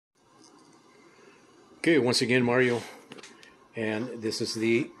Okay, once again Mario, and this is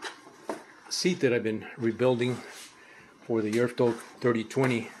the seat that I've been rebuilding for the Yerf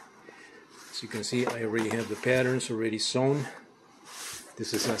 3020. As you can see, I already have the patterns already sewn.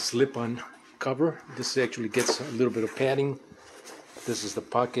 This is a slip-on cover. This actually gets a little bit of padding. This is the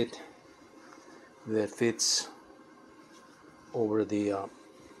pocket that fits over the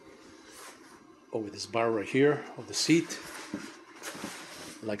over this bar right here of the seat,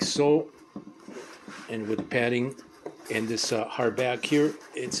 like so. And with the padding and this hard back here,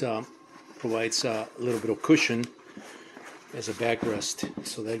 it provides a little bit of cushion as a backrest.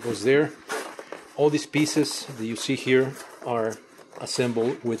 So that goes there. All these pieces that you see here are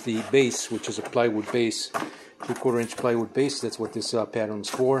assembled with the base, which is a plywood base, 3/4 inch plywood base. That's what this pattern is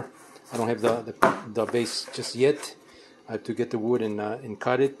for. I don't have the base just yet. I have to get the wood and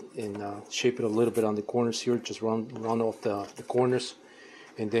cut it and shape it a little bit on the corners here, just run off the corners.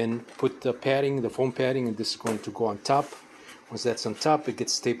 And then put the padding, the foam padding, and this is going to go on top. Once that's on top, it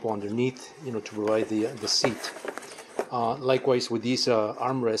gets stapled underneath, to provide the seat. Likewise with these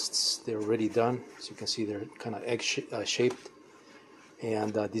armrests, they're already done. As you can see, they're kind of egg shaped,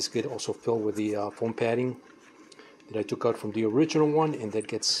 and these get also filled with the foam padding that I took out from the original one, and that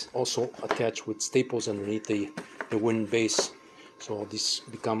gets also attached with staples underneath the wooden base. So these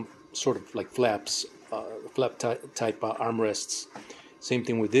become sort of like flaps, flap type armrests. Same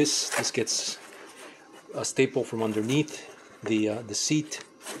thing with this. This gets a staple from underneath the seat,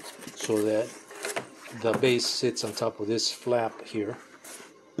 so that the base sits on top of this flap here.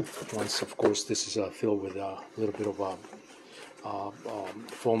 Once, of course, this is filled with a little bit of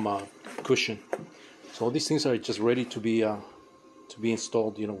foam cushion. So all these things are just ready to be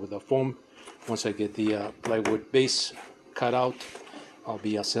installed, with the foam. Once I get the plywood base cut out, I'll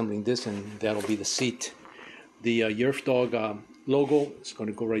be assembling this, and that'll be the seat. The Yerf dog logo is going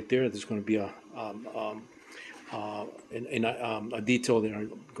to go right there. There's going to be a detail that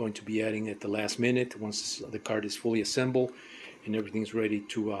I'm going to be adding at the last minute once the cart is fully assembled and everything's ready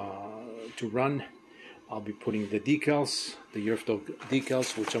to run. I'll be putting the decals, the Yerf dog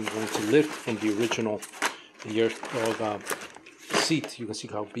decals, which I'm going to lift from the original Yerf dog seat. You can see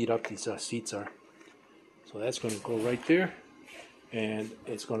how beat up these seats are. So that's going to go right there, and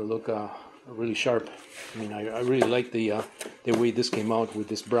it's going to look really sharp. I mean, I really like the way this came out with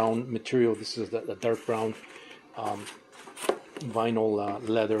this brown material. This is the dark brown vinyl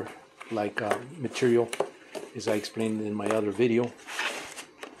leather like material, as I explained in my other video.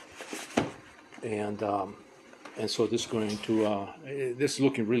 And so this is going to this is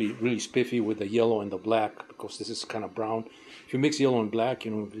looking really spiffy with the yellow and the black, because this is kind of brown. If you mix yellow and black,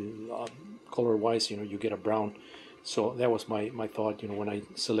 color wise, you get a brown. So that was my thought, when I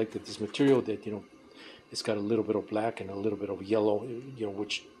selected this material, that it's got a little bit of black and a little bit of yellow,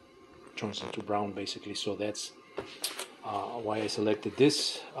 which turns into brown basically. So that's why I selected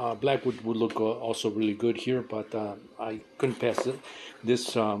this. Black would look also really good here, but I couldn't pass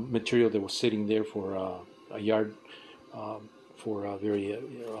this material that was sitting there for a yard for very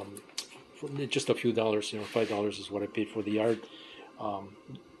for just a few dollars. $5 is what I paid for the yard.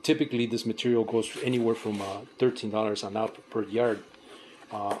 Typically, this material goes anywhere from $13 on up per yard.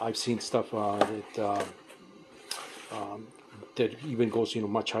 I've seen stuff that even goes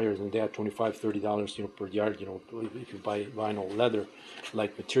much higher than that, $25, $30 per yard. If you buy vinyl leather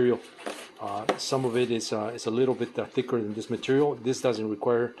like material. Some of it is a little bit thicker than this material. This doesn't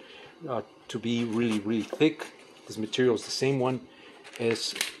require to be really thick. This material is the same one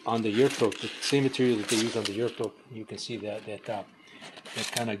as on the Yerf dog, the same material that they use on the Yerf dog. You can see that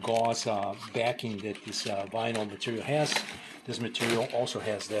kind of gauze backing that this vinyl material has. This material also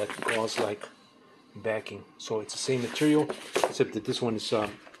has that gauze-like backing. So it's the same material, except that this one is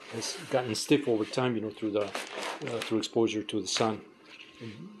has gotten stiff over time, through exposure to the sun,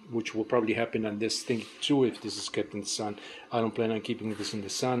 which will probably happen on this thing too if this is kept in the sun. I don't plan on keeping this in the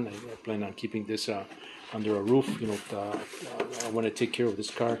sun. I plan on keeping this under a roof. I want to take care of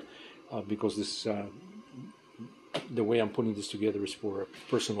this car because this. The way I'm putting this together is for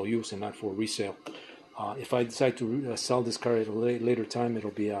personal use and not for resale. If I decide to sell this car at a later time,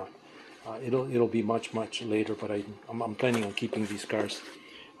 it'll be much later. But I'm planning on keeping these cars.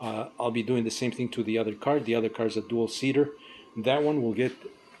 I'll be doing the same thing to the other car. The other car is a dual seater. That one will get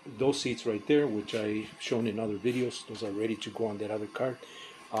those seats right there, which I've shown in other videos. Those are ready to go on that other car.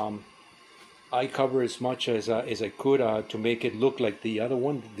 I cover as much as I could to make it look like the other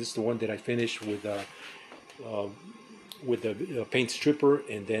one. This is the one that I finished with the paint stripper,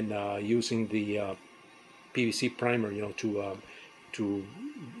 and then using the PVC primer, to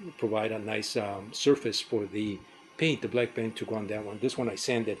provide a nice surface for the paint, the black paint to go on that one. This one I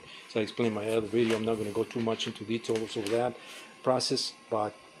sanded, so I explained in my other video. I'm not going to go too much into details of that process,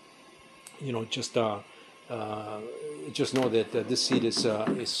 but you know, just know that this seat is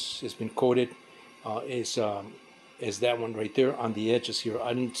has been coated, is that one right there on the edges here.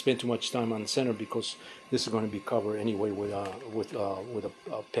 I didn't spend too much time on the center because this is going to be covered anyway with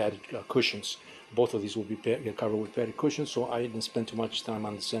padded cushions. Both of these will be covered with padded cushions, so I didn't spend too much time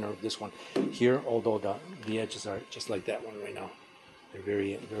on the center of this one here. Although the edges are just like that one right now. They're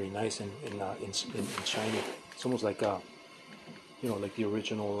very nice and shiny. It's almost like you know, like the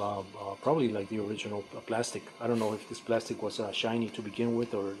original, probably like the original plastic. I don't know if this plastic was shiny to begin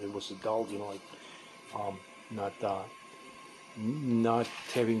with, or it was dull, you know, like not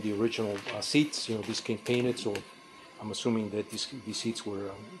having the original seats. You know, these came painted, so I'm assuming that these seats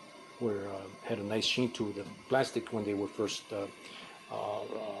were had a nice sheen to the plastic when they were first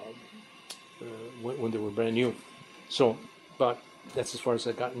when they were brand new. So, but that's as far as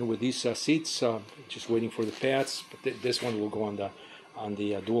I gotten with these seats. Just waiting for the pads. But this one will go on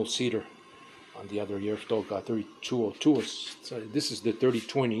the dual seater on the other Yerf dog 3202. So this is the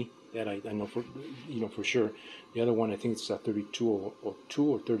 3020 that I know for sure. The other one I think it's 3202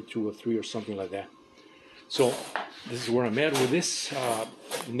 or 3203 or something like that. So this is where I'm at with this.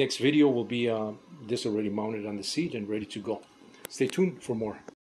 The next video will be this already mounted on the seat and ready to go. Stay tuned for more.